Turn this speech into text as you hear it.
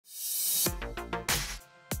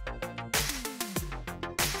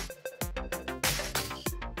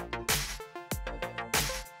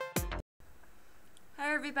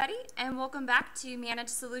everybody, and welcome back to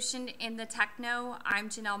Managed Solution in the Techno. I'm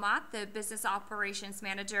Janelle Mott, the Business Operations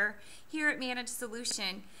Manager here at Managed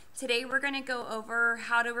Solution. Today we're going to go over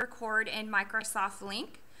how to record in Microsoft Lync.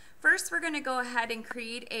 First, we're going to go ahead and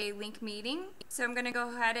create a Lync meeting. So I'm going to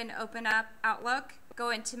go ahead and open up Outlook,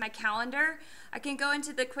 go into my calendar. I can go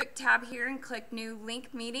into the quick tab here and click New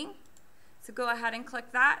Lync Meeting. So go ahead and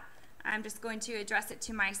click that. I'm just going to address it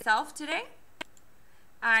to myself today.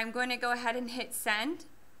 I'm going to go ahead and hit send.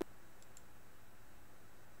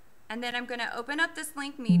 And then I'm going to open up this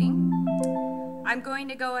Lync meeting. I'm going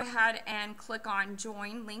to go ahead and click on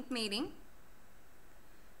join Lync meeting.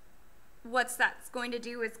 What that's going to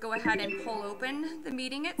do is go ahead and pull open the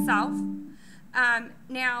meeting itself.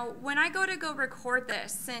 Now, when I go to record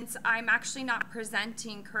this, since I'm actually not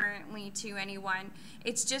presenting currently to anyone,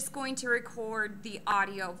 it's just going to record the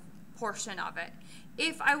audio portion of it.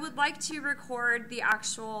 If I would like to record the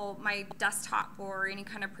actual, my desktop or any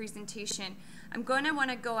kind of presentation, I'm going to want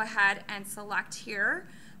to go ahead and select here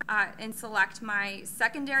and select my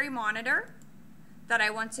secondary monitor that I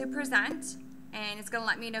want to present, and it's going to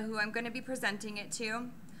let me know who I'm going to be presenting it to.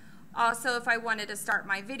 Also, if I wanted to start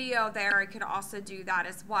my video there, I could also do that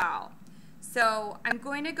as well. So I'm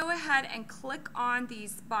going to go ahead and click on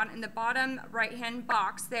these in the bottom right hand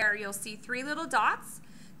box there, you'll see three little dots.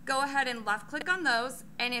 Go ahead and left click on those,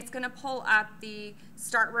 and it's going to pull up the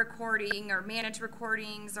start recording or manage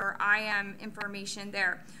recordings or IM information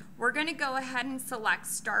there. We're going to go ahead and select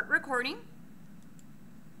start recording.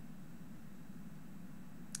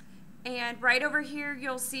 And right over here,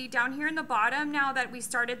 you'll see down here in the bottom, now that we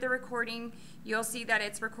started the recording, you'll see that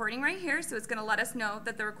it's recording right here, so it's going to let us know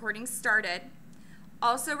that the recording started.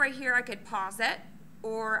 Also right here, I could pause it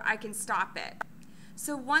or I can stop it.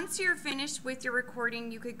 So once you're finished with your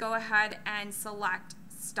recording, you could go ahead and select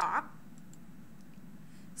stop.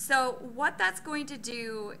 So what that's going to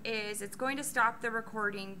do is it's going to stop the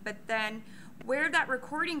recording, but then where that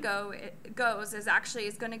recording goes is actually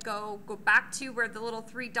is going to go back to where the little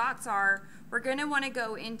three dots are. We're going to want to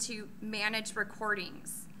go into manage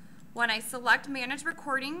recordings. When I select manage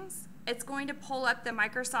recordings, it's going to pull up the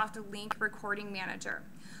Microsoft Lync recording manager.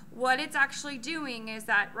 What it's actually doing is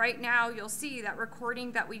that right now you'll see that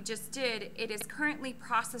recording that we just did, it is currently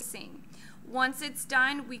processing. Once it's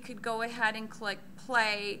done, we could go ahead and click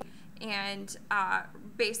play and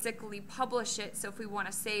basically publish it, so if we want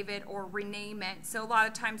to save it or rename it. So a lot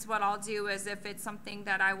of times what I'll do is if it's something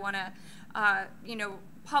that I want to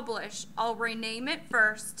publish, I'll rename it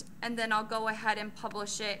first and then I'll go ahead and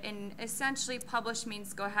publish it, and essentially publish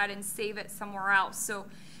means go ahead and save it somewhere else. So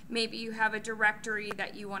maybe you have a directory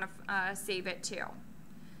that you want to save it to.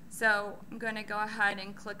 So I'm going to go ahead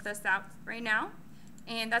and click this out right now,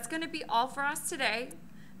 and that's going to be all for us today.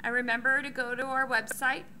 And remember to go to our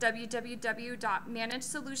website,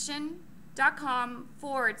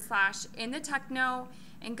 www.managedsolution.com/inthetechno,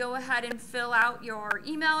 and go ahead and fill out your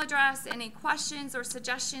email address, any questions or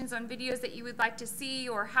suggestions on videos that you would like to see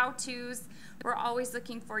or how-tos. We're always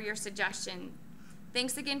looking for your suggestions.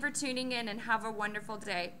 Thanks again for tuning in, and have a wonderful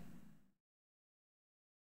day.